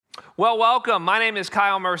Well, welcome. My name is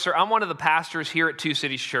Kyle Mercer. I'm one of the pastors here at Two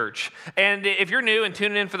Cities Church. And if you're new and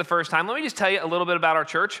tuning in for the first time, let me just tell you a little bit about our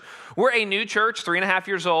church. We're a new church, 3.5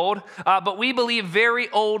 years old, but we believe very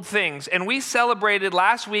old things. And we celebrated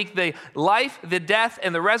last week the life, the death,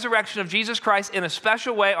 and the resurrection of Jesus Christ in a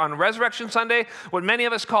special way on Resurrection Sunday, what many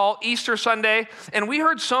of us call Easter Sunday. And we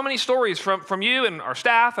heard so many stories from you and our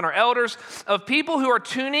staff and our elders of people who are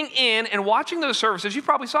tuning in and watching those services. You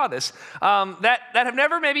probably saw this, that have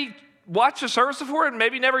never maybe watched a service before and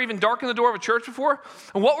maybe never even darkened the door of a church before.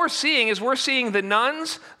 And what we're seeing is the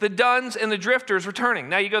nuns, the duns, and the drifters returning.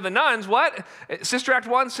 Now you go, the nuns, what? Sister Act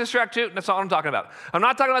 1, Sister Act 2, that's all I'm talking about. I'm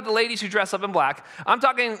not talking about the ladies who dress up in black. I'm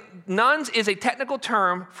talking, nuns is a technical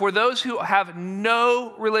term for those who have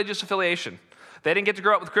no religious affiliation. They didn't get to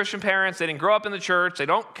grow up with Christian parents. They didn't grow up in the church. They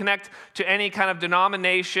don't connect to any kind of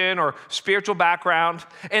denomination or spiritual background.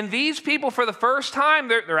 And these people, for the first time,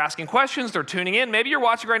 they're asking questions. They're tuning in. Maybe you're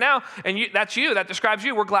watching right now, and that's you. That describes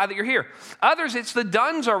you. We're glad that you're here. Others, it's the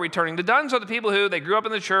duns are returning. The duns are the people who, they grew up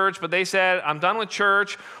in the church, but they said, I'm done with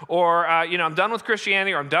church, or I'm done with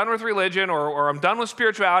Christianity, or I'm done with religion, or I'm done with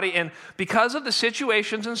spirituality. And because of the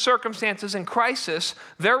situations and circumstances and crisis,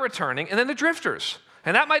 they're returning. And then the drifters.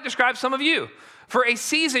 And that might describe some of you. For a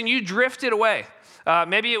season, you drifted away.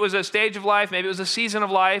 Maybe it was a stage of life, maybe it was a season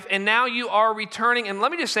of life, and now you are returning. And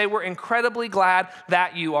let me just say, we're incredibly glad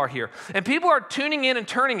that you are here. And people are tuning in and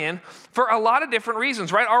turning in for a lot of different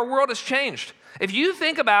reasons, right? Our world has changed. If you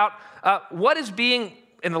think about what is being,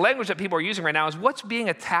 in the language that people are using right now, is what's being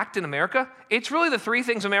attacked in America, it's really the three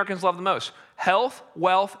things Americans love the most: health,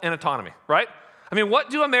 wealth, and autonomy, right? I mean, what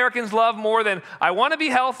do Americans love more than, I want to be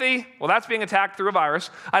healthy? Well, that's being attacked through a virus.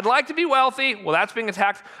 I'd like to be wealthy. Well, that's being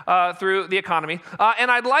attacked through the economy.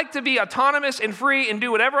 And I'd like to be autonomous and free and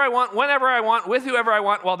do whatever I want, whenever I want, with whoever I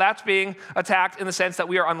want. Well, that's being attacked in the sense that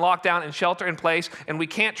we are on lockdown and shelter in place, and we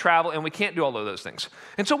can't travel, and we can't do all of those things.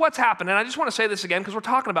 And so what's happened, and I just want to say this again because we're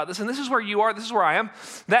talking about this, and this is where you are, this is where I am,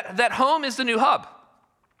 that home is the new hub.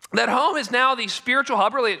 That home is now the spiritual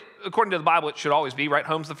hub. Really, according to the Bible, it should always be, right?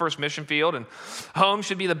 Home's the first mission field, and home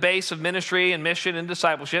should be the base of ministry and mission and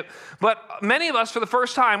discipleship. But many of us, for the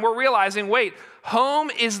first time, we're realizing, wait, home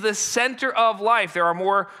is the center of life. There are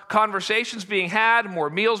more conversations being had, more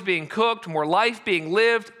meals being cooked, more life being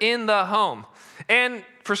lived in the home. And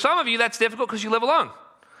for some of you, that's difficult because you live alone.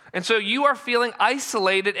 And so you are feeling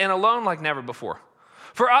isolated and alone like never before.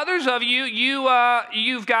 For others of you,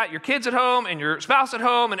 you've got your kids at home and your spouse at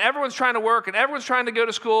home, and everyone's trying to work, and everyone's trying to go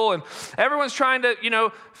to school, and everyone's trying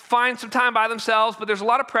to, find some time by themselves, but there's a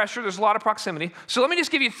lot of pressure, there's a lot of proximity. So let me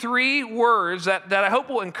just give you 3 words that I hope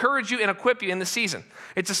will encourage you and equip you in this season.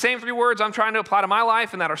 It's the same 3 words I'm trying to apply to my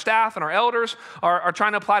life, and that our staff and our elders are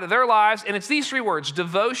trying to apply to their lives, and it's these 3 words: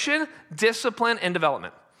 devotion, discipline, and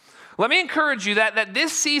development. Let me encourage you that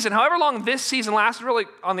this season, however long this season lasts, really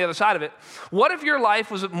on the other side of it, what if your life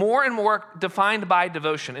was more and more defined by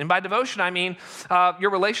devotion? And by devotion, I mean your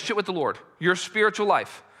relationship with the Lord, your spiritual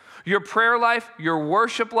life, your prayer life, your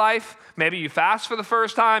worship life. Maybe you fast for the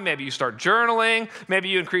first time. Maybe you start journaling. Maybe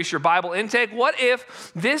you increase your Bible intake. What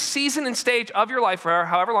if this season and stage of your life,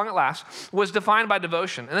 however long it lasts, was defined by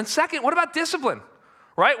devotion? And then second, what about discipline?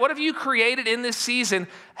 Right? What have you created in this season?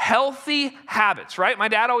 Healthy habits, right? My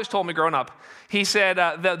dad always told me growing up, he said,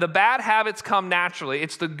 the bad habits come naturally.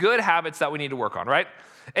 It's the good habits that we need to work on, right?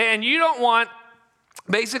 And you don't want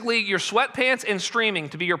basically your sweatpants and streaming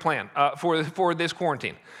to be your plan for this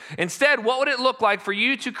quarantine. Instead, what would it look like for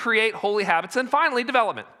you to create holy habits? And finally,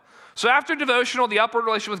 development. So after devotional, the upward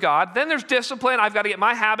relationship with God, then there's discipline. I've got to get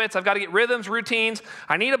my habits. I've got to get rhythms, routines.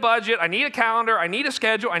 I need a budget. I need a calendar. I need a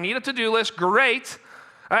schedule. I need a to-do list. Great.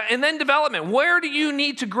 And then development. Where do you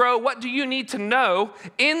need to grow? What do you need to know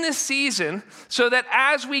in this season so that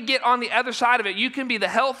as we get on the other side of it, you can be the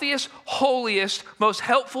healthiest, holiest, most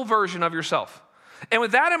helpful version of yourself? And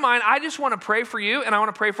with that in mind, I just want to pray for you, and I want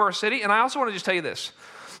to pray for our city, and I also want to just tell you this,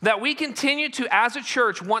 that we continue to, as a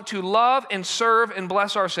church, want to love and serve and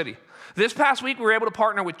bless our city. This past week, we were able to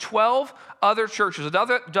partner with 12 other churches,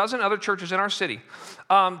 a dozen other churches in our city,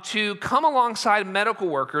 to come alongside medical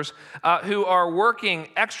workers who are working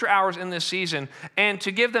extra hours in this season, and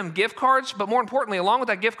to give them gift cards, but more importantly, along with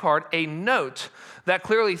that gift card, a note that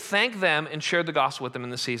clearly thanked them and shared the gospel with them in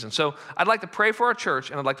this season. So I'd like to pray for our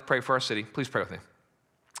church, and I'd like to pray for our city. Please pray with me.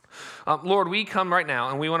 Lord, we come right now,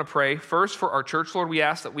 and we want to pray first for our church. Lord, we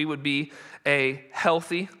ask that we would be a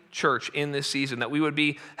healthy church in this season, that we would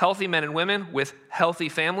be healthy men and women with healthy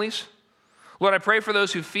families. Lord, I pray for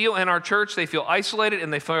those who feel in our church, they feel isolated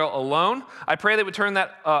and they feel alone. I pray they would turn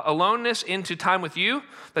that aloneness into time with you,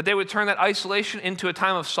 that they would turn that isolation into a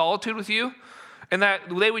time of solitude with you. and that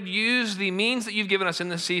they would use the means that you've given us in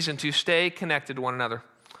this season to stay connected to one another.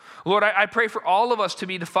 Lord, I pray for all of us to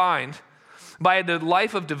be defined by the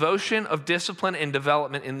life of devotion, of discipline, and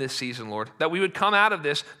development in this season, Lord. That we would come out of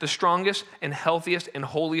this the strongest and healthiest and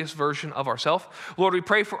holiest version of ourselves. Lord, we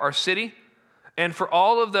pray for our city and for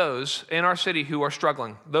all of those in our city who are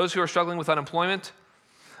struggling. Those who are struggling with unemployment,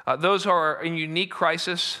 those who are in unique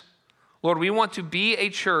crisis. Lord, we want to be a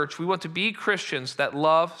church, we want to be Christians that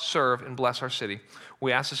love, serve, and bless our city.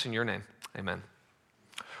 We ask this in your name. Amen.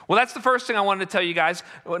 Well, that's the first thing I wanted to tell you guys.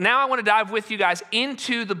 Now I want to dive with you guys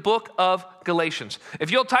into the book of Galatians.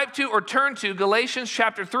 If you'll type to or turn to Galatians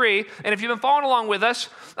chapter 3, and if you've been following along with us,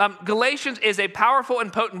 Galatians is a powerful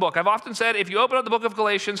and potent book. I've often said if you open up the book of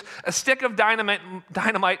Galatians, a stick of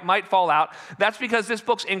dynamite might fall out. That's because this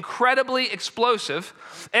book's incredibly explosive,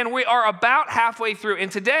 and we are about halfway through.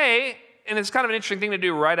 And today, and it's kind of an interesting thing to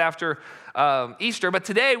do right after Easter, but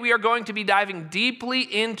today we are going to be diving deeply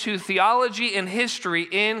into theology and history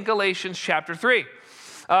in Galatians chapter 3.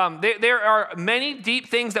 There are many deep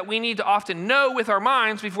things that we need to often know with our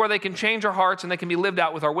minds before they can change our hearts and they can be lived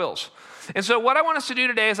out with our wills. And so what I want us to do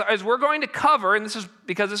today is we're going to cover, and this is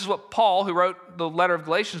because this is what Paul, who wrote the letter of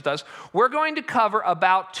Galatians, does, we're going to cover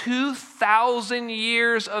about 2,000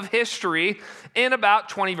 years of history in about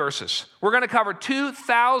 20 verses. We're going to cover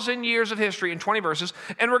 2,000 years of history in 20 verses,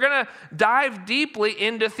 and we're going to dive deeply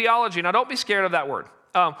into theology. Now, don't be scared of that word.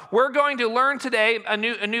 We're going to learn today a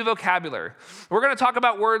new vocabulary. We're going to talk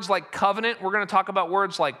about words like covenant. We're going to talk about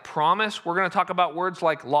words like promise. We're going to talk about words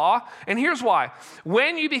like law. And here's why.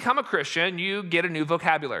 When you become a Christian, you get a new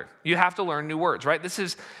vocabulary. You have to learn new words, right? This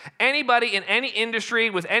is anybody in any industry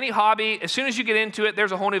with any hobby. As soon as you get into it,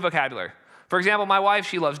 there's a whole new vocabulary. For example, my wife,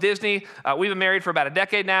 she loves Disney. We've been married for about a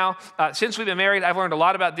decade now. Since we've been married, I've learned a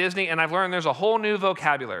lot about Disney, and I've learned there's a whole new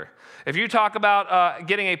vocabulary. If you talk about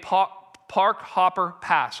getting a park hopper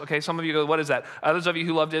pass. Okay, some of you go, what is that? Those of you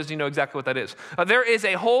who love Disney know exactly what that is. There is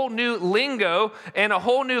a whole new lingo and a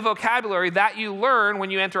whole new vocabulary that you learn when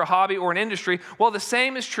you enter a hobby or an industry. Well, the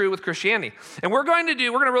same is true with Christianity. And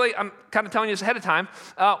I'm kind of telling you this ahead of time,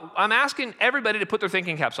 I'm asking everybody to put their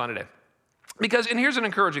thinking caps on today. And here's an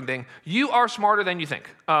encouraging thing, you are smarter than you think.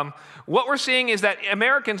 What we're seeing is that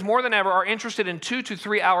Americans more than ever are interested in 2 to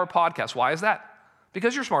 3 hour podcasts. Why is that?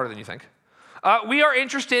 Because you're smarter than you think. We are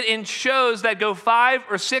interested in shows that go 5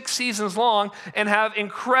 or 6 seasons long and have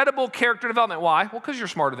incredible character development. Why? Well, because you're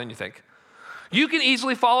smarter than you think. You can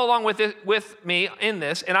easily follow along with me in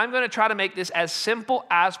this, and I'm going to try to make this as simple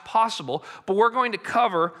as possible, but we're going to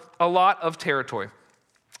cover a lot of territory.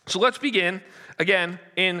 So let's begin, again,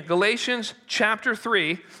 in Galatians chapter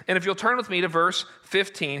 3, and if you'll turn with me to verse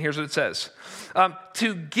 15, here's what it says.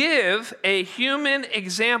 To give a human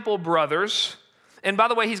example, brothers. And by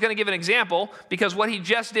the way, he's going to give an example because what he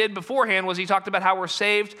just did beforehand was he talked about how we're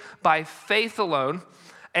saved by faith alone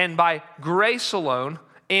and by grace alone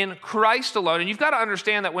in Christ alone. And you've got to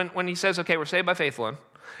understand that when he says, okay, we're saved by faith alone,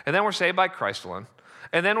 and then we're saved by Christ alone,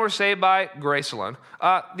 and then we're saved by grace alone.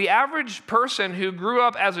 The average person who grew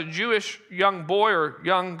up as a Jewish young boy or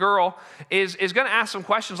young girl is going to ask some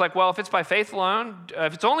questions like, well, if it's by faith alone,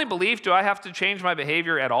 if it's only belief, do I have to change my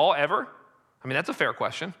behavior at all, ever? I mean, that's a fair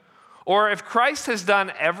question. Or if Christ has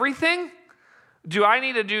done everything, do I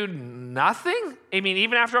need to do nothing? I mean,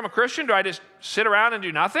 even after I'm a Christian, do I just sit around and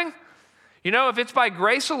do nothing? You know, if it's by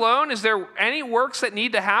grace alone, is there any works that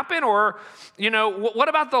need to happen? Or, you know, what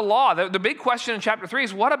about the law? The big question in chapter 3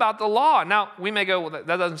 is, what about the law? Now, we may go, well, that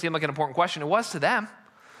doesn't seem like an important question. It was to them.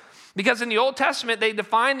 Because in the Old Testament, they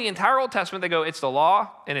define the entire Old Testament. They go, it's the law,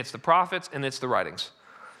 and it's the prophets, and it's the writings.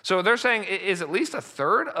 So they're saying, is at least a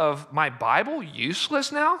third of my Bible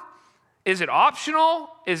useless now? Is it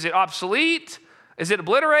optional? Is it obsolete? Is it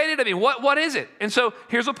obliterated? I mean, what is it? And so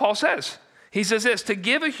here's what Paul says. He says this, to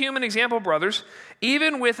give a human example, brothers,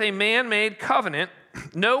 even with a man-made covenant,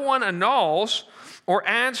 no one annuls or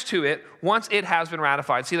adds to it once it has been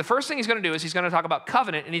ratified. See, the first thing he's going to do is he's going to talk about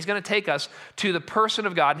covenant, and he's going to take us to the person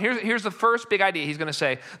of God. And here's the first big idea he's going to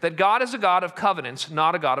say, that God is a God of covenants,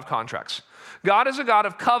 not a God of contracts. God is a God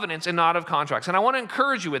of covenants and not of contracts. And I want to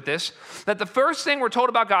encourage you with this, that the first thing we're told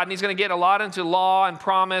about God, and he's going to get a lot into law and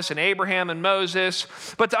promise and Abraham and Moses,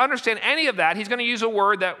 but to understand any of that, he's going to use a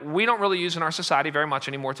word that we don't really use in our society very much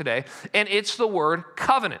anymore today, and it's the word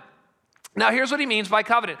covenant. Now, here's what he means by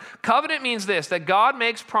covenant. Covenant means this, that God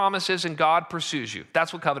makes promises and God pursues you.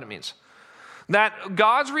 That's what covenant means. That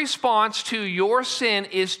God's response to your sin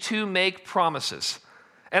is to make promises.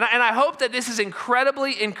 And I hope that this is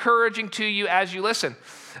incredibly encouraging to you as you listen.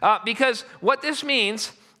 Because what this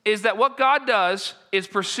means is that what God does is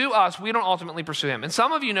pursue us. We don't ultimately pursue him. And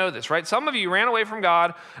some of you know this, right? Some of you ran away from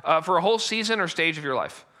God for a whole season or stage of your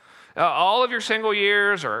life. All of your single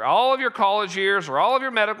years, or all of your college years, or all of your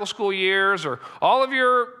medical school years, or all of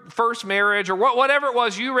your first marriage, or whatever it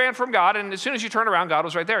was, you ran from God, and as soon as you turned around, God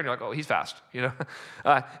was right there, and you're like, oh, he's fast,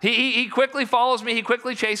 he quickly follows me, he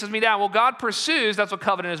quickly chases me down. Well, God pursues, that's what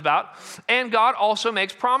covenant is about, and God also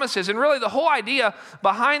makes promises, and really the whole idea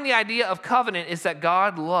behind the idea of covenant is that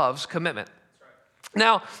God loves commitment.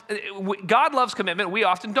 Now, God loves commitment, we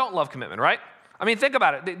often don't love commitment, right? I mean, think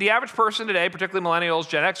about it. The average person today, particularly millennials,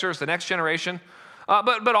 Gen Xers, the next generation,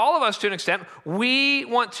 but all of us to an extent, we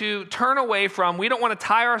want to turn away from, we don't want to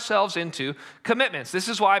tie ourselves into commitments. This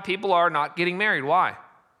is why people are not getting married. Why?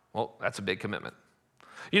 Well, that's a big commitment.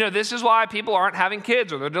 This is why people aren't having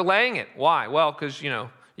kids or they're delaying it. Why? Well, because, you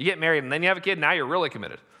get married and then you have a kid and now you're really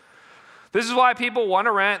committed. This is why people want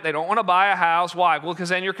to rent. They don't want to buy a house. Why? Well, because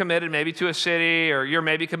then you're committed maybe to a city, or you're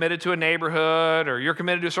maybe committed to a neighborhood, or you're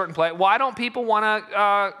committed to a certain place. Why don't people want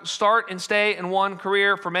to start and stay in one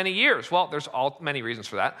career for many years? Well, there's many reasons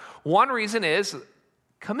for that. One reason is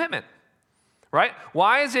commitment, right?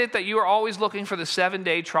 Why is it that you are always looking for the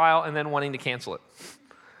 7-day trial and then wanting to cancel it?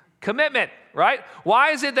 Commitment, right?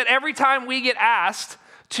 Why is it that every time we get asked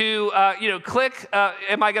to, click,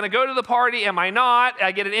 am I going to go to the party? Am I not?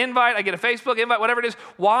 I get an invite. I get a Facebook invite, whatever it is.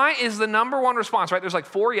 Why is the number one response, right? There's like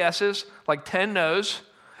 4 yeses, like 10 no's,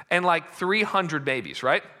 and like 300 babies,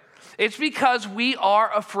 right? It's because we are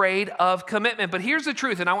afraid of commitment. But here's the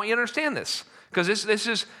truth, and I want you to understand this, because this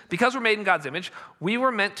is, because we're made in God's image, we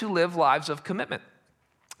were meant to live lives of commitment.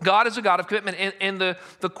 God is a God of commitment, and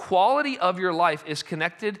the quality of your life is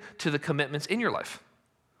connected to the commitments in your life.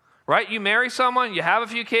 Right? You marry someone, you have a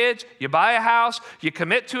few kids, you buy a house, you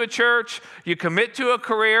commit to a church, you commit to a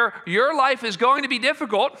career. Your life is going to be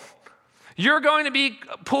difficult. You're going to be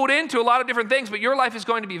pulled into a lot of different things, but your life is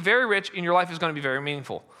going to be very rich and your life is going to be very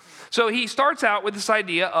meaningful. So he starts out with this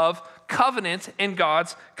idea of covenant and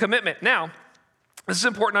God's commitment. Now, this is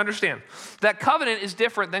important to understand, that covenant is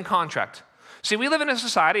different than contract. See, we live in a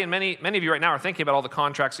society, and many of you right now are thinking about all the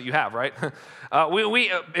contracts that you have, right?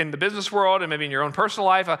 We in the business world and maybe in your own personal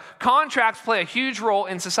life, contracts play a huge role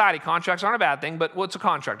in society. Contracts aren't a bad thing, but what's a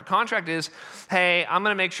contract? A contract is, hey, I'm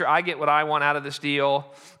going to make sure I get what I want out of this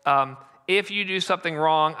deal. If you do something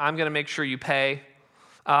wrong, I'm going to make sure you pay.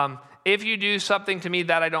 If you do something to me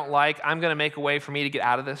that I don't like, I'm going to make a way for me to get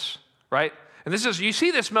out of this, right? And you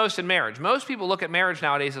see this most in marriage. Most people look at marriage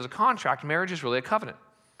nowadays as a contract. Marriage is really a covenant.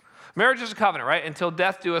 Marriage is a covenant, right? Until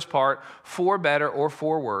death do us part, for better or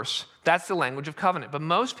for worse. That's the language of covenant. But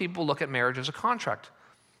most people look at marriage as a contract.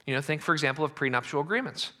 Think, for example, of prenuptial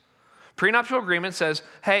agreements. Prenuptial agreement says,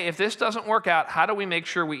 hey, if this doesn't work out, how do we make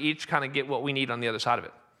sure we each kind of get what we need on the other side of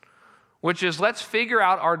it? Which is, let's figure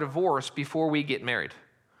out our divorce before we get married.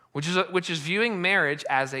 Which is viewing marriage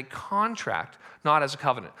as a contract, not as a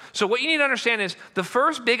covenant. So what you need to understand is the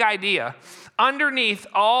first big idea underneath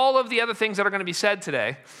all of the other things that are going to be said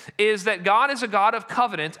today is that God is a God of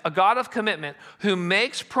covenant, a God of commitment, who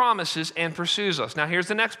makes promises and pursues us. Now here's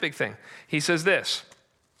the next big thing. He says this,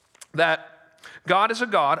 that God is a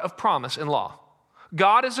God of promise and law.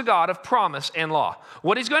 God is a God of promise and law.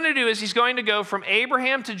 What he's going to do is he's going to go from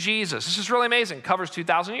Abraham to Jesus. This is really amazing. It covers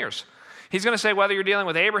 2,000 years. He's going to say whether you're dealing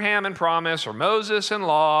with Abraham and promise or Moses and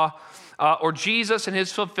law or Jesus and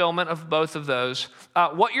his fulfillment of both of those,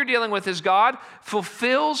 what you're dealing with is God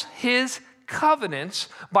fulfills his covenants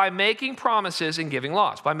by making promises and giving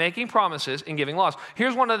laws. By making promises and giving laws.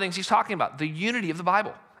 Here's one of the things he's talking about, the unity of the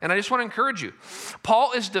Bible. And I just want to encourage you.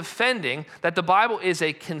 Paul is defending that the Bible is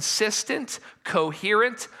a consistent,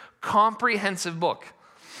 coherent, comprehensive book.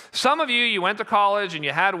 Some of you went to college and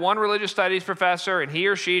you had one religious studies professor and he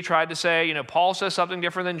or she tried to say, Paul says something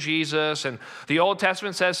different than Jesus, and the Old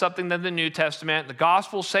Testament says something than the New Testament. The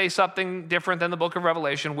Gospels say something different than the book of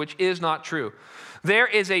Revelation, which is not true. There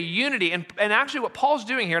is a unity, and actually what Paul's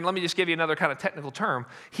doing here, and let me just give you another kind of technical term,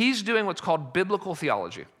 he's doing what's called biblical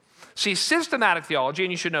theology. See, systematic theology,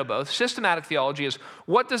 and you should know both, systematic theology is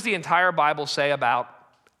what does the entire Bible say about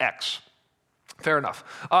X? Fair enough.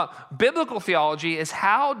 Biblical theology is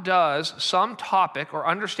how does some topic or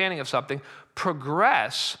understanding of something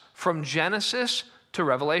progress from Genesis to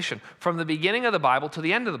Revelation, from the beginning of the Bible to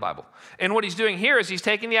the end of the Bible. And what he's doing here is he's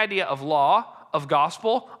taking the idea of law, of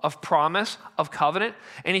gospel, of promise, of covenant,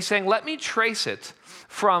 and he's saying, let me trace it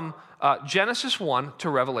from Genesis 1 to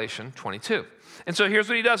Revelation 22. And so here's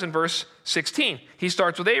what he does in verse 16. He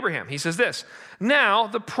starts with Abraham. He says this, now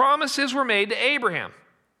the promises were made to Abraham.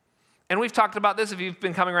 And we've talked about this if you've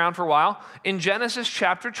been coming around for a while. In Genesis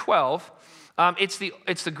chapter 12, it's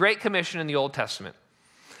the Great Commission in the Old Testament.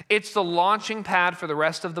 It's the launching pad for the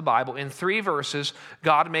rest of the Bible. In 3 verses,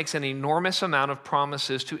 God makes an enormous amount of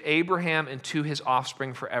promises to Abraham and to his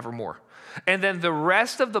offspring forevermore. And then the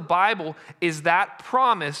rest of the Bible is that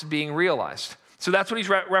promise being realized. So that's what he's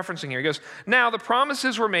referencing here. He goes, now the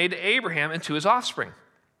promises were made to Abraham and to his offspring.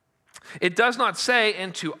 It does not say,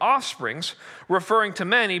 and to offsprings, referring to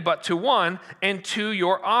many, but to one, and to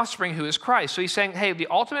your offspring, who is Christ. So he's saying, hey, the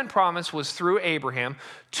ultimate promise was through Abraham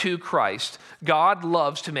to Christ. God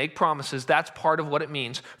loves to make promises. That's part of what it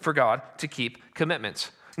means for God to keep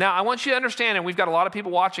commitments. Now, I want you to understand, and we've got a lot of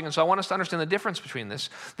people watching, and so I want us to understand the difference between this.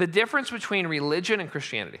 The difference between religion and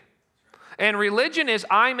Christianity. And religion is,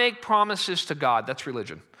 I make promises to God. That's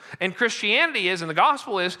religion. And Christianity is, and the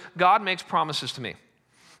gospel is, God makes promises to me.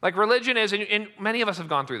 Like religion is, and many of us have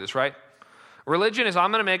gone through this, right? Religion is, I'm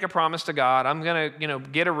going to make a promise to God. I'm going to,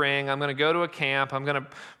 get a ring. I'm going to go to a camp. I'm going to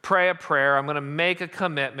pray a prayer. I'm going to make a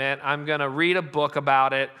commitment. I'm going to read a book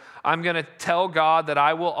about it. I'm going to tell God that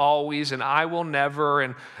I will always and I will never.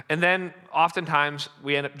 And then oftentimes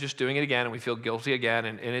we end up just doing it again and we feel guilty again.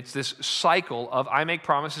 And it's this cycle of I make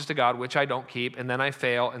promises to God, which I don't keep, and then I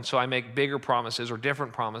fail. And so I make bigger promises or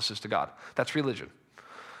different promises to God. That's religion.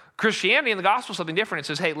 Christianity and the gospel is something different. It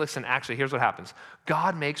says, hey, listen, actually, here's what happens.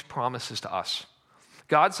 God makes promises to us.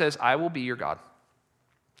 God says, I will be your God,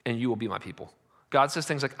 and you will be my people. God says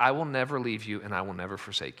things like, I will never leave you, and I will never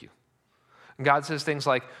forsake you. And God says things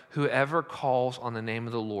like, whoever calls on the name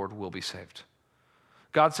of the Lord will be saved.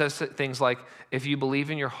 God says things like, if you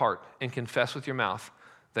believe in your heart and confess with your mouth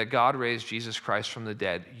that God raised Jesus Christ from the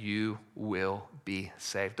dead, you will be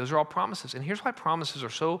saved. Those are all promises. And here's why promises are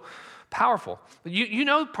so powerful. You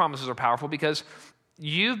know promises are powerful because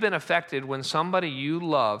you've been affected when somebody you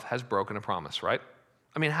love has broken a promise, right?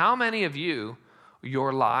 I mean, how many of you,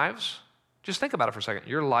 your lives, just think about it for a second,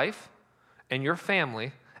 your life and your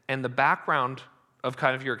family and the background of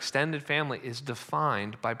kind of your extended family is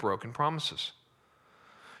defined by broken promises.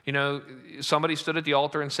 Somebody stood at the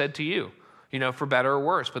altar and said to you, for better or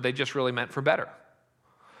worse, but they just really meant for better.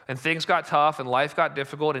 And things got tough and life got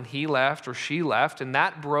difficult and he left or she left, and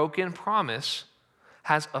that broken promise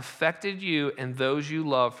has affected you and those you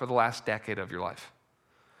love for the last decade of your life.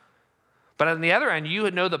 But on the other end, you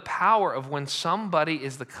know the power of when somebody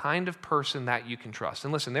is the kind of person that you can trust.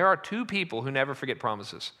 And listen, there are 2 people who never forget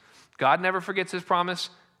promises. God never forgets his promise,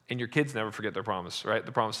 and your kids never forget their promise, right?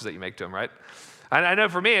 The promises that you make to them, right? I know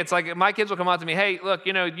for me, it's like my kids will come up to me, hey, look,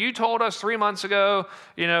 you told us 3 months ago,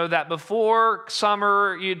 that before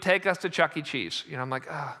summer you'd take us to Chuck E. Cheese. I'm like,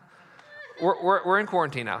 we're in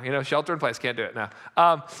quarantine now, shelter in place, can't do it now.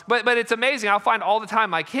 But it's amazing. I'll find all the time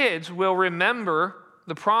my kids will remember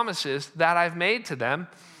the promises that I've made to them,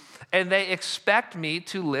 and they expect me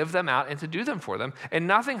to live them out and to do them for them. And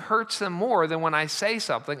nothing hurts them more than when I say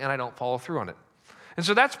something and I don't follow through on it. And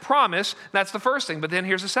so that's promise. That's the first thing. But then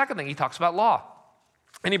here's the second thing. He talks about law.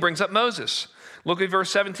 And he brings up Moses. Look at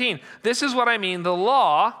verse 17. This is what I mean, the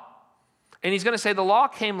law, and he's going to say the law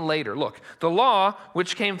came later. Look, the law,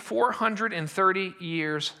 which came 430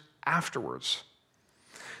 years afterwards,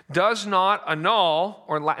 does not annul,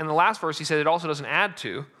 or in the last verse he said it also doesn't add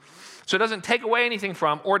to, so it doesn't take away anything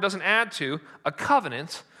from, or it doesn't add to, a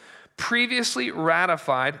covenant previously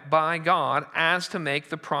ratified by God as to make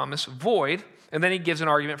the promise void. And then he gives an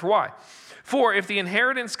argument for why. For if the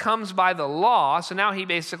inheritance comes by the law, so now he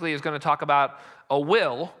basically is going to talk about a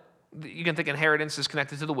will. You can think inheritance is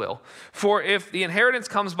connected to the will. For if the inheritance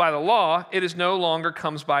comes by the law, it is no longer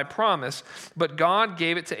comes by promise, but God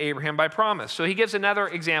gave it to Abraham by promise. So he gives another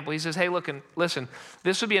example. He says, hey, look, and listen,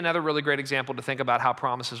 this would be another really great example to think about how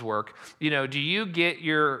promises work. Do you get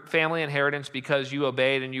your family inheritance because you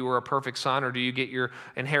obeyed and you were a perfect son, or do you get your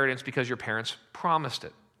inheritance because your parents promised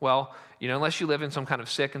it? Well, unless you live in some kind of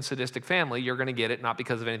sick and sadistic family, you're going to get it not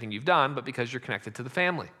because of anything you've done, but because you're connected to the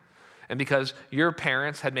family. And because your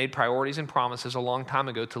parents had made priorities and promises a long time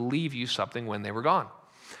ago to leave you something when they were gone.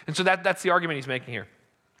 And so that's the argument he's making here.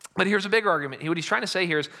 But here's a bigger argument. What he's trying to say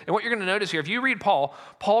here is, and what you're going to notice here, if you read Paul,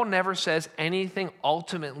 Paul never says anything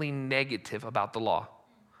ultimately negative about the law.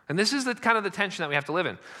 And this is the kind of the tension that we have to live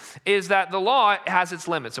in, is that the law has its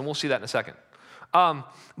limits, and we'll see that in a second.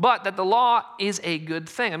 But that the law is a good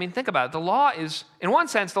thing. I mean, think about it. The law is, in one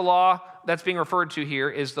sense, the law that's being referred to here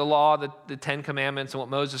is the law, the 10 Commandments and what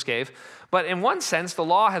Moses gave. But in one sense, the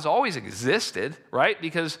law has always existed, right?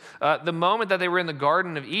 Because the moment that they were in the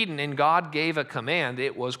Garden of Eden and God gave a command,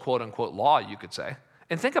 it was quote unquote law, you could say.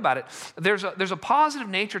 And think about it. There's a positive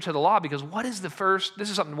nature to the law because what is the first, this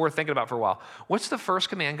is something worth thinking about for a while. What's the first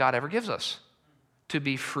command God ever gives us? To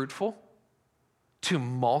be fruitful, to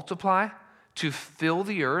multiply, to fill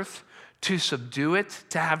the earth, to subdue it,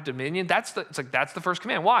 to have dominion. That's the first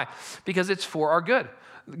command. Why? Because it's for our good.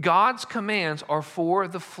 God's commands are for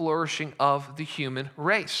the flourishing of the human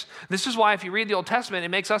race. This is why if you read the Old Testament, it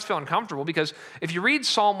makes us feel uncomfortable, because if you read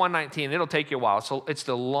Psalm 119, it'll take you a while. So it's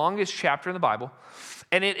the longest chapter in the Bible,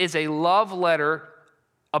 and it is a love letter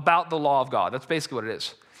about the law of God. That's basically what it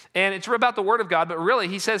is. And it's about the word of God, but really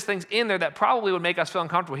he says things in there that probably would make us feel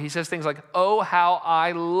uncomfortable. He says things like, oh, how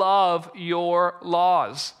I love your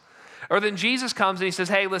laws. Or then Jesus comes and he says,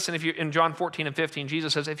 hey, listen, if you in John 14 and 15,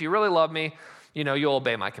 Jesus says, if you really love me, you'll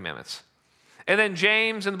obey my commandments. And then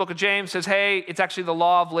James in the book of James says, hey, it's actually the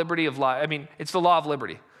law of liberty of life. It's the law of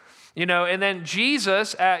liberty. And then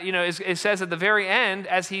Jesus, it says at the very end,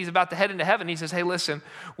 as he's about to head into heaven, he says, hey, listen,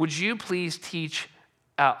 would you please teach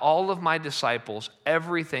all of my disciples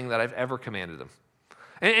everything that I've ever commanded them?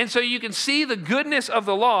 And so you can see the goodness of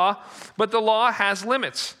the law, but the law has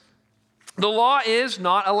limits. The law is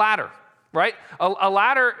not a ladder, right? A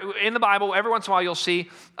ladder in the Bible, every once in a while you'll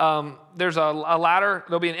see there's a ladder,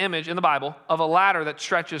 there'll be an image in the Bible of a ladder that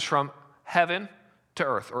stretches from heaven to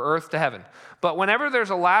earth or earth to heaven. But whenever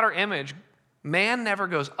there's a ladder image, man never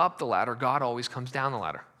goes up the ladder, God always comes down the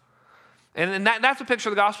ladder. And that's a picture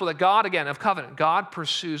of the gospel, that God, again, of covenant, God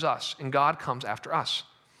pursues us and God comes after us.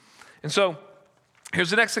 And so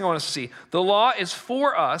here's the next thing I want us to see. The law is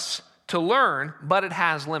for us to learn, but it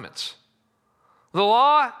has limits. The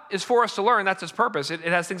law is for us to learn. That's its purpose. It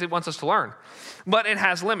has things it wants us to learn, but it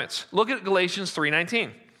has limits. Look at Galatians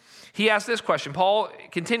 3:19. He asked this question. Paul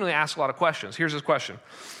continually asks a lot of questions. Here's his question.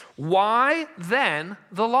 Why then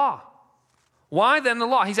the law? Why then the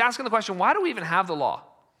law? He's asking the question, why do we even have the law?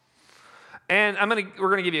 And we're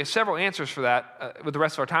going to give you several answers for that with the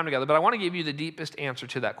rest of our time together, but I want to give you the deepest answer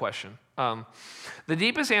to that question. The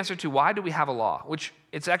deepest answer to why do we have a law, which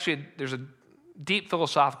there's a deep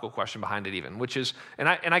philosophical question behind it even, which is, and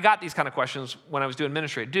I got these kind of questions when I was doing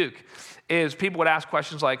ministry at Duke, is people would ask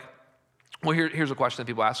questions like, well, here's a question that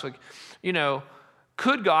people ask, like,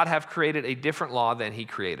 could God have created a different law than he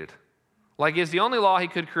created? Like, is the only law he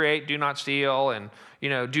could create, do not steal, and,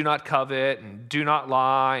 do not covet, and do not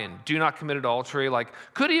lie, and do not commit adultery? Like,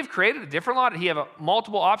 could he have created a different law? Did he have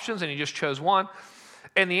multiple options and he just chose one?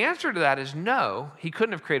 And the answer to that is no, he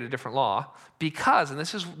couldn't have created a different law because, and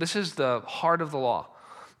this is the heart of the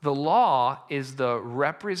law is the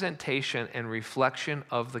representation and reflection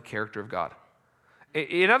of the character of God.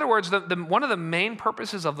 In other words, one of the main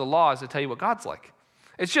purposes of the law is to tell you what God's like.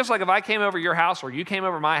 It's just like if I came over your house or you came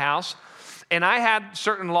over my house and I had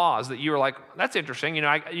certain laws that you were like, that's interesting.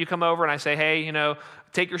 You come over and I say, hey,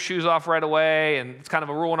 take your shoes off right away. And it's kind of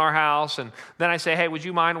a rule in our house. And then I say, hey, would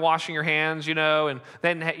you mind washing your hands, and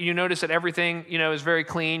then you notice that everything, is very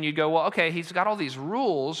clean. You go, well, okay, he's got all these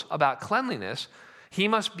rules about cleanliness. He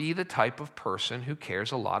must be the type of person who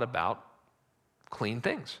cares a lot about clean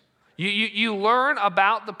things. You learn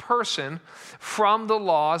about the person from the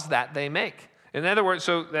laws that they make. In other words,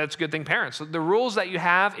 so that's a good thing, parents. So the rules that you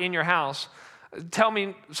have in your house tell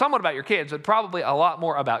me somewhat about your kids, but probably a lot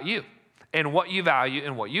more about you and what you value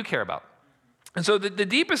and what you care about. And so the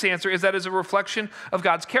deepest answer is that is a reflection of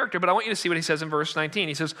God's character. But I want you to see what he says in verse 19.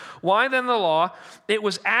 He says, why then the law? It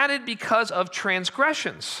was added because of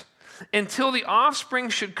transgressions, until the offspring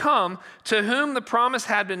should come to whom the promise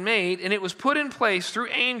had been made, and it was put in place through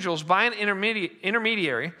angels by an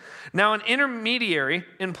intermediary. Now an intermediary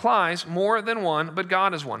implies more than one, but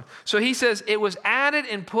God is one. So he says it was added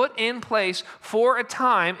and put in place for a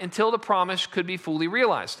time until the promise could be fully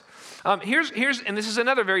realized. Here's and this is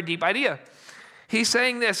another very deep idea. He's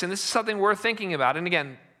saying this, and this is something worth thinking about. And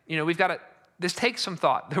again, this takes some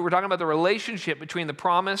thought. We're talking about the relationship between the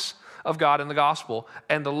promise of God in the gospel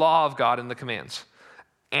and the law of God in the commands.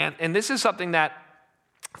 And this is something that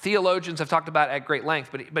theologians have talked about at great length,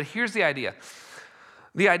 but here's the idea.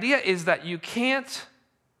 The idea is that you can't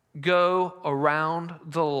go around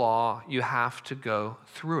the law, you have to go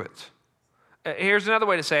through it. Here's another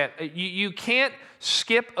way to say it. You can't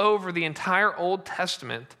skip over the entire Old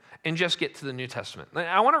Testament and just get to the New Testament.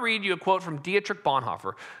 I want to read you a quote from Dietrich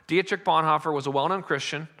Bonhoeffer. Dietrich Bonhoeffer was a well-known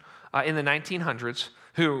Christian in the 1900s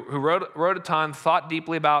who wrote a ton, thought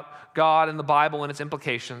deeply about God and the Bible and its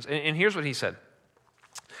implications. And here's what he said.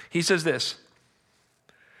 He says this: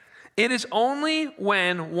 it is only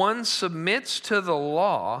when one submits to the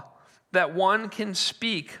law that one can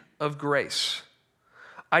speak of grace.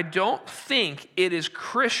 I don't think it is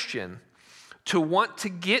Christian to want to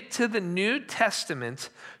get to the New Testament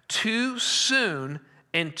too soon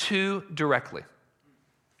and too directly.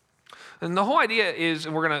 And the whole idea is,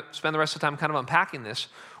 and we're going to spend the rest of the time kind of unpacking this,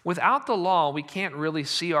 Without the law, we can't really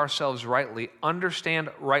see ourselves rightly, understand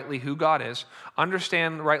rightly who God is,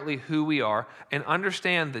 understand rightly who we are, and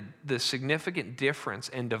understand the significant difference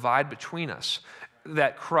and divide between us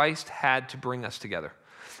that Christ had to bring us together.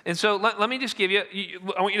 And so let me just give you,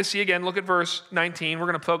 I want you to see again, look at verse 19. We're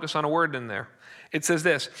going to focus on a word in there. It says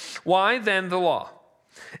this, why then the law?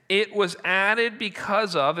 It was added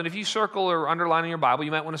because of, and if you circle or underline in your Bible,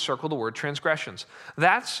 you might want to circle the word transgressions.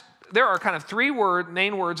 There are kind of three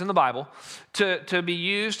main words in the Bible to be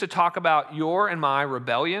used to talk about your and my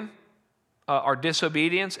rebellion, our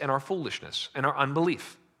disobedience, and our foolishness, and our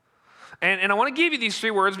unbelief. And I want to give you these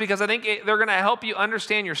three words because I think they're going to help you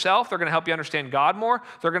understand yourself. They're going to help you understand God more.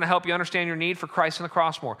 They're going to help you understand your need for Christ and the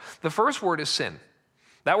cross more. The first word is sin.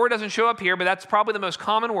 That word doesn't show up here, but that's probably the most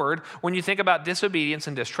common word when you think about disobedience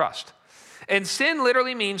and distrust. And sin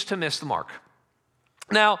literally means to miss the mark.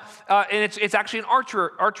 Now, and it's actually an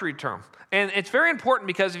archery term. And it's very important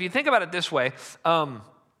because if you think about it this way,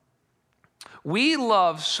 we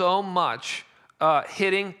love so much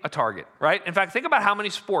hitting a target, right? In fact, think about how many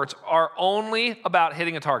sports are only about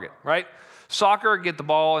hitting a target, right? Soccer, get the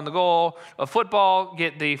ball in the goal. Football,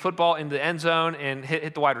 get the football in the end zone and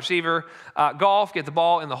hit the wide receiver. Golf, get the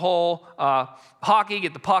ball in the hole. Hockey,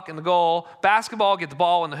 get the puck in the goal. Basketball, get the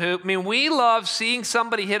ball in the hoop. I mean, we love seeing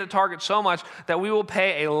somebody hit a target so much that we will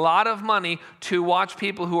pay a lot of money to watch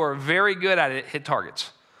people who are very good at it hit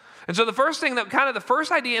targets. And so the first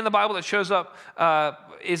idea in the Bible that shows up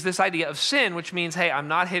is this idea of sin, which means, hey, I'm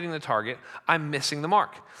not hitting the target, I'm missing the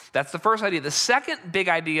mark. That's the first idea. The second big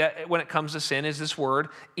idea when it comes to sin is this word,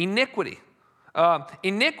 iniquity.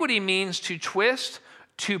 Iniquity means to twist,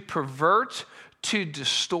 to pervert, to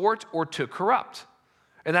distort, or to corrupt.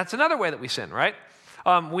 And that's another way that we sin, right?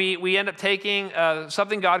 We end up taking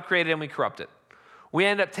something God created and we corrupt it. We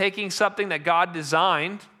end up taking something that God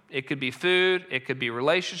designed. It could be food, it could be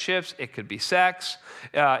relationships, it could be sex,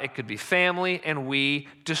 it could be family, and we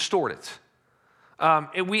distort it.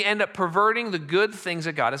 And we end up perverting the good things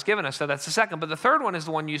that God has given us. So that's the second. But the third one is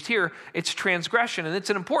the one used here. It's transgression. And it's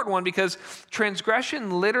an important one because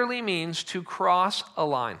transgression literally means to cross a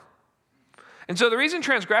line. And so the reason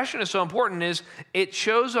transgression is so important is it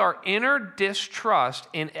shows our inner distrust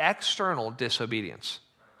in external disobedience.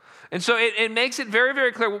 And so it makes it very,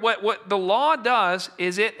 very clear. What the law does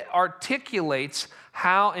is it articulates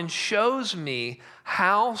how and shows me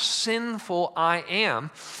how sinful I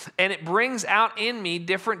am, and it brings out in me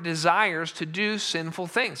different desires to do sinful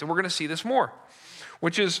things. And we're going to see this more,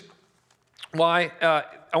 which is why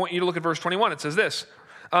I want you to look at verse 21. It says this,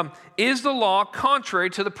 is the law contrary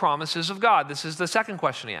to the promises of God? This is the second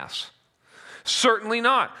question he asks. Certainly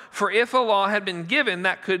not. For if a law had been given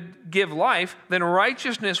that could give life, then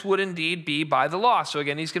righteousness would indeed be by the law. So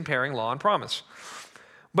again, he's comparing law and promise.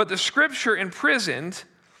 But the scripture imprisoned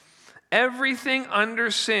everything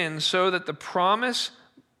under sin so that the promise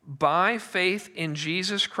by faith in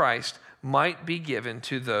Jesus Christ might be given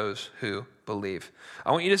to those who believe.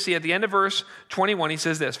 I want you to see at the end of verse 21, he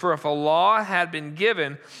says this, for if a law had been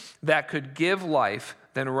given that could give life,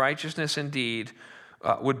 then righteousness indeed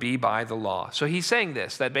would be by the law. So he's saying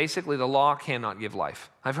this, that basically the law cannot give life.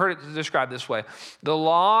 I've heard it described this way. The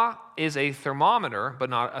law is a thermometer, but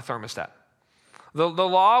not a thermostat. The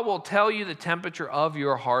law will tell you the temperature of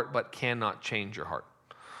your heart, but cannot change your heart.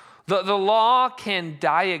 The law can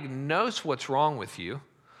diagnose what's wrong with you,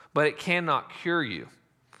 but it cannot cure you.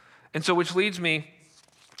 And so which leads me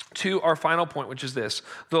to our final point, which is this.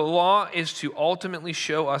 The law is to ultimately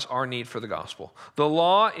show us our need for the gospel. The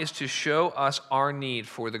law is to show us our need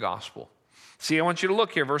for the gospel. See, I want you to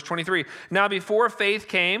look here, verse 23. Now before faith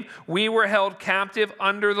came, we were held captive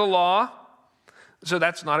under the law. So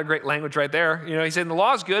that's not a great language right there. You know, he's saying the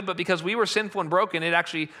law is good, but because we were sinful and broken, it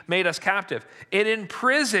actually made us captive. It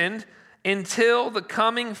imprisoned until the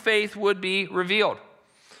coming faith would be revealed.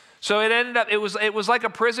 So it was like a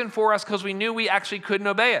prison for us because we knew we actually couldn't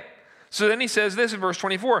obey it. So then he says this in verse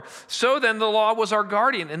 24. So then the law was our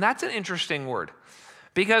guardian. And that's an interesting word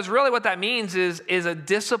because really what that means is a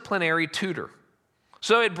disciplinary tutor.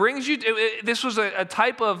 So it brings you, this was a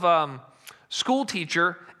type of school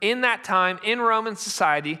teacher in that time in Roman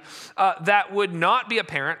society that would not be a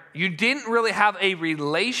parent. You didn't really have a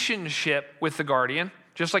relationship with the guardian.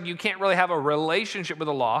 Just like you can't really have a relationship with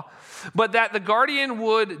the law, but that the guardian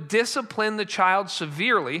would discipline the child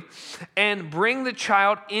severely and bring the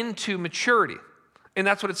child into maturity. And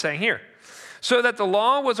that's what it's saying here. So that the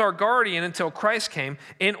law was our guardian until Christ came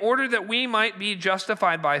in order that we might be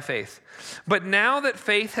justified by faith. But now that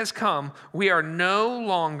faith has come, we are no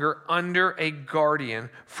longer under a guardian,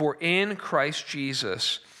 for in Christ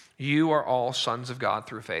Jesus, you are all sons of God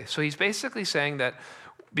through faith. So he's basically saying that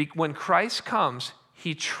When Christ comes,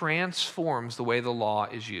 he transforms the way the law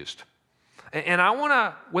is used. And I want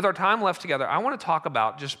to, with our time left together, I want to talk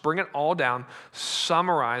about, just bring it all down,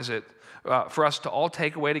 summarize it for us to all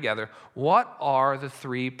take away together. What are the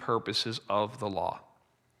three purposes of the law?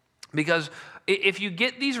 Because if you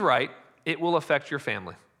get these right, it will affect your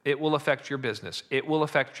family. It will affect your business. It will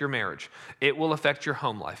affect your marriage. It will affect your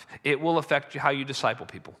home life. It will affect how you disciple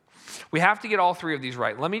people. We have to get all three of these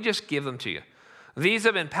right. Let me just give them to you. These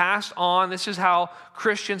have been passed on. This is how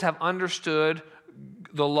Christians have understood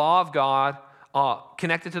the law of God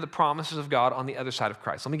connected to the promises of God on the other side of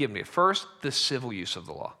Christ. Let me give them to you. First, the civil use of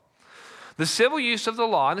the law. The civil use of the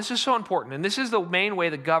law, and this is so important, and this is the main way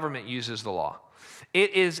the government uses the law.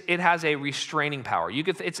 It has a restraining power.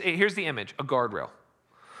 Here's the image, a guardrail.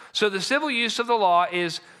 So the civil use of the law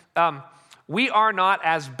is we are not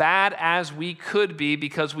as bad as we could be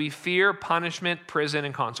because we fear punishment, prison,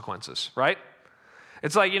 and consequences, right?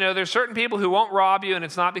 It's like, there's certain people who won't rob you, and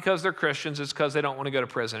it's not because they're Christians, it's because they don't want to go to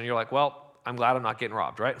prison. And you're like, well, I'm glad I'm not getting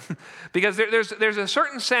robbed, right? Because there's a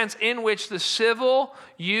certain sense in which the civil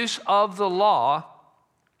use of the law,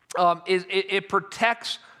 it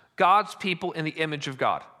protects God's people in the image of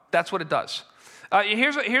God. That's what it does.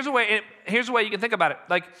 Here's a way you can think about it.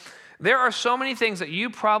 Like, there are so many things that you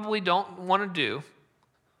probably don't want to do,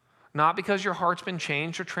 not because your heart's been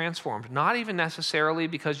changed or transformed, not even necessarily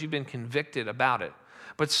because you've been convicted about it,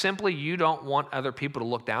 but simply you don't want other people to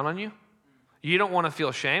look down on you. You don't want to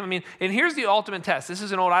feel shame. I mean, and here's the ultimate test. This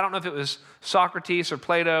is I don't know if it was Socrates or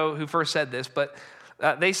Plato who first said this, but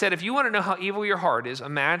they said, if you want to know how evil your heart is,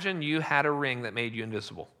 imagine you had a ring that made you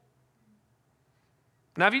invisible.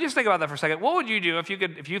 Now, if you just think about that for a second, what would you do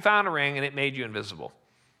if you found a ring and it made you invisible?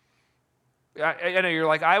 I know you're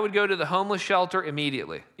like, I would go to the homeless shelter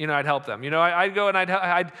immediately. I'd help them. I'd go and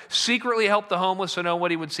I'd secretly help the homeless so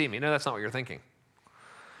nobody would see me. No, that's not what you're thinking.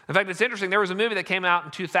 In fact, it's interesting. There was a movie that came out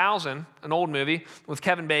in 2000, an old movie with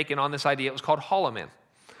Kevin Bacon on this idea. It was called Hollow Man.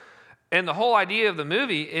 And the whole idea of the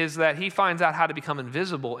movie is that he finds out how to become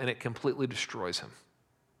invisible and it completely destroys him.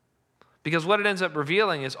 Because what it ends up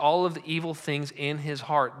revealing is all of the evil things in his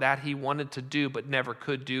heart that he wanted to do but never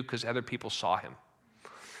could do because other people saw him.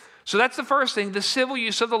 So that's the first thing, the civil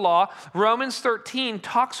use of the law. Romans 13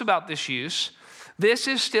 talks about this use. This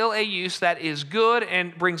is still a use that is good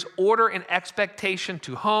and brings order and expectation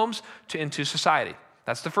to homes and to society.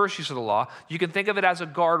 That's the first use of the law. You can think of it as a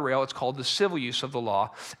guardrail. It's called the civil use of the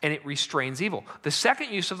law, and it restrains evil. The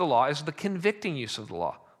second use of the law is the convicting use of the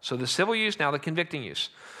law. So the civil use, now the convicting use.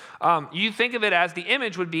 You think of it as the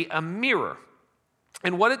image would be a mirror.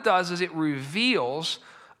 And what it does is it reveals,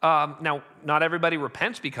 now not everybody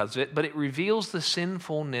repents because of it, but it reveals the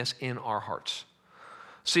sinfulness in our hearts.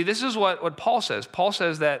 See, this is what Paul says. Paul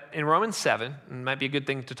says that in Romans 7, and it might be a good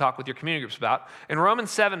thing to talk with your community groups about. In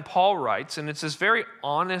Romans 7, Paul writes, and it's this very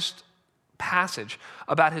honest passage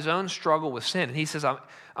about his own struggle with sin. And he says,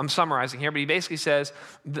 I'm summarizing here, but he basically says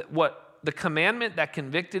that what the commandment that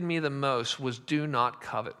convicted me the most was do not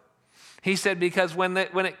covet. He said, because when the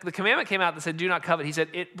commandment came out that said do not covet, he said,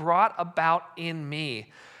 it brought about in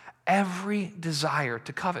me every desire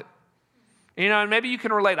to covet. And maybe you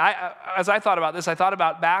can relate. As I thought about this, I thought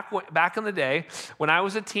about back in the day when I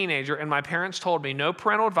was a teenager and my parents told me no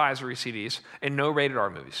parental advisory CDs and no rated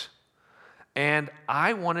R movies. And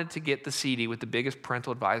I wanted to get the CD with the biggest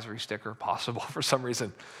parental advisory sticker possible for some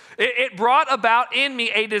reason. It brought about in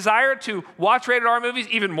me a desire to watch rated R movies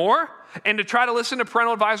even more and to try to listen to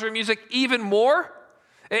parental advisory music even more.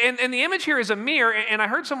 And the image here is a mirror. And I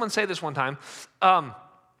heard someone say this one time.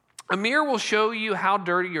 A mirror will show you how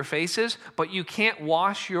dirty your face is, but you can't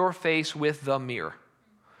wash your face with the mirror.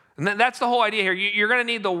 And that's the whole idea here. You're going to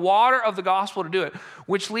need the water of the gospel to do it,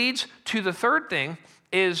 which leads to the third thing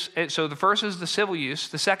so the first is the civil use,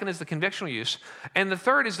 the second is the convictional use, and the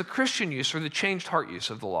third is the Christian use or the changed heart use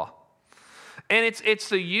of the law. And it's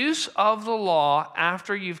the use of the law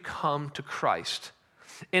after you've come to Christ.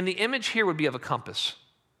 And the image here would be of a compass.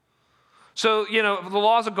 So, the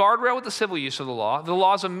law is a guardrail with the civil use of the law. The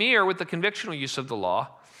law is a mirror with the convictional use of the law.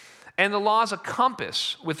 And the law is a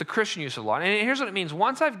compass with the Christian use of the law. And here's what it means.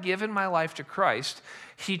 Once I've given my life to Christ,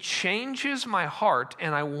 he changes my heart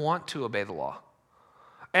and I want to obey the law.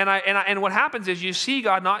 And what happens is you see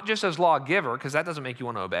God not just as lawgiver, because that doesn't make you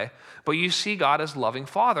want to obey, but you see God as loving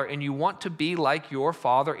father, and you want to be like your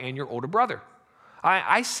father and your older brother.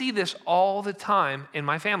 I see this all the time in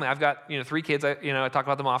my family. I've got 3 kids. I talk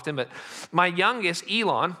about them often, but my youngest,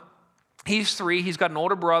 Elon, he's 3. He's got an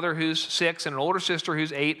older brother who's 6 and an older sister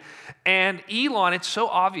who's 8. And Elon, it's so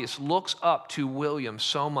obvious, looks up to William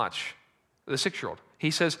so much, the 6-year-old.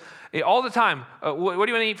 He says all the time, what do you want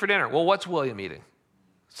to eat for dinner? Well, what's William eating?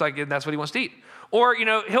 It's like that's what he wants to eat. Or,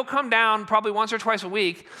 he'll come down probably once or twice a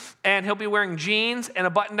week, and he'll be wearing jeans and a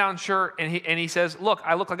button-down shirt, and he says, look,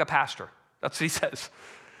 I look like a pastor. That's what he says.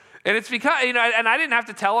 And it's because, and I didn't have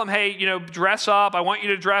to tell him, hey, dress up. I want you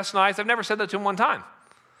to dress nice. I've never said that to him one time.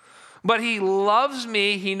 But he loves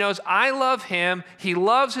me. He knows I love him. He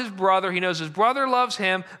loves his brother. He knows his brother loves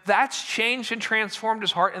him. That's changed and transformed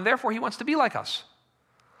his heart, and therefore he wants to be like us.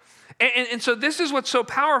 And so this is what's so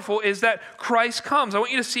powerful is that Christ comes. I want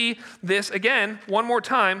you to see this again one more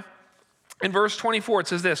time. In verse 24, it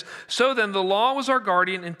says this, so then the law was our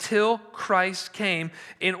guardian until Christ came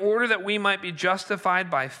in order that we might be justified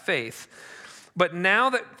by faith. But now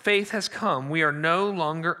that faith has come, we are no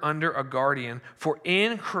longer under a guardian, for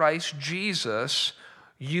in Christ Jesus,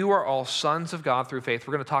 you are all sons of God through faith.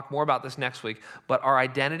 We're going to talk more about this next week, but our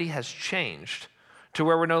identity has changed to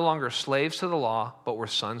where we're no longer slaves to the law, but we're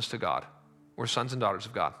sons to God. We're sons and daughters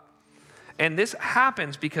of God. And this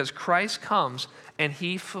happens because Christ comes and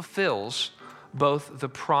he fulfills both the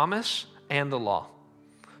promise and the law.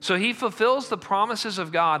 So he fulfills the promises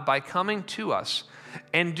of God by coming to us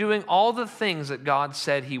and doing all the things that God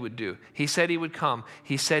said he would do. He said he would come.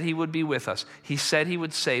 He said he would be with us. He said he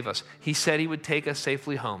would save us. He said he would take us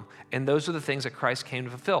safely home. And those are the things that Christ came to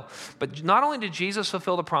fulfill. But not only did Jesus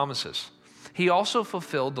fulfill the promises, he also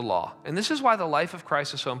fulfilled the law. And this is why the life of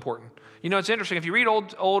Christ is so important. It's interesting. If you read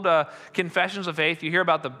old confessions of faith, you hear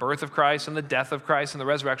about the birth of Christ and the death of Christ and the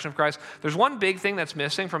resurrection of Christ. There's one big thing that's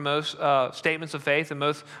missing from most statements of faith and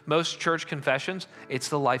most church confessions. It's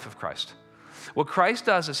the life of Christ. What Christ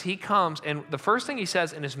does is he comes, and the first thing he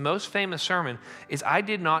says in his most famous sermon is, I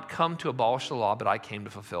did not come to abolish the law, but I came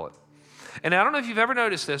to fulfill it. And I don't know if you've ever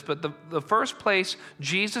noticed this, but the first place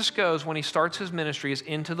Jesus goes when he starts his ministry is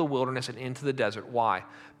into the wilderness and into the desert. Why?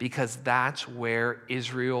 Because that's where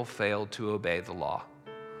Israel failed to obey the law.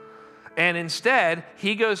 And instead,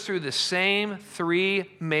 he goes through the same three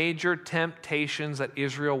major temptations that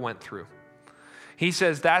Israel went through. He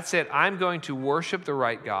says, that's it. I'm going to worship the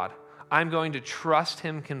right God. I'm going to trust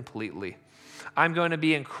him completely. I'm going to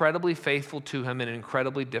be incredibly faithful to him in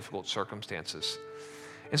incredibly difficult circumstances.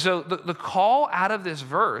 And so the call out of this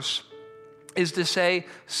verse is to say,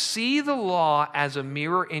 see the law as a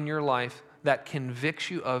mirror in your life that convicts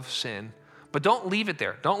you of sin, but don't leave it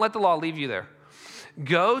there. Don't let the law leave you there.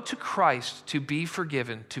 Go to Christ to be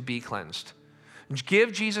forgiven, to be cleansed.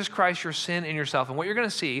 Give Jesus Christ your sin and yourself. And what you're going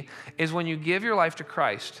to see is when you give your life to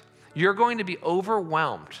Christ, you're going to be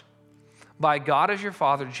overwhelmed by God as your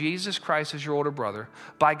Father, Jesus Christ as your older brother,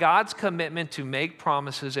 by God's commitment to make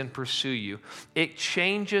promises and pursue you. It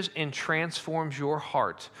changes and transforms your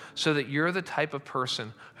heart so that you're the type of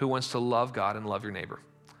person who wants to love God and love your neighbor.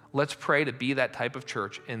 Let's pray to be that type of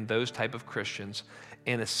church and those type of Christians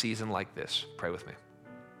in a season like this. Pray with me.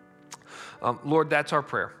 Lord, that's our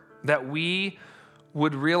prayer, that we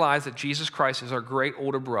would realize that Jesus Christ is our great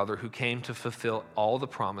older brother who came to fulfill all the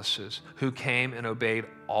promises, who came and obeyed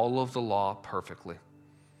all of the law perfectly.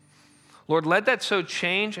 Lord, let that so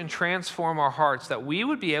change and transform our hearts that we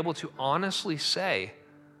would be able to honestly say,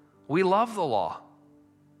 we love the law.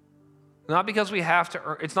 Not because we have to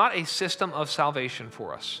earn, it's not a system of salvation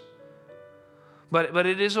for us, but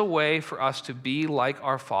it is a way for us to be like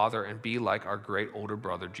our Father and be like our great older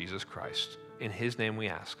brother, Jesus Christ. In his name we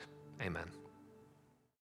ask, amen.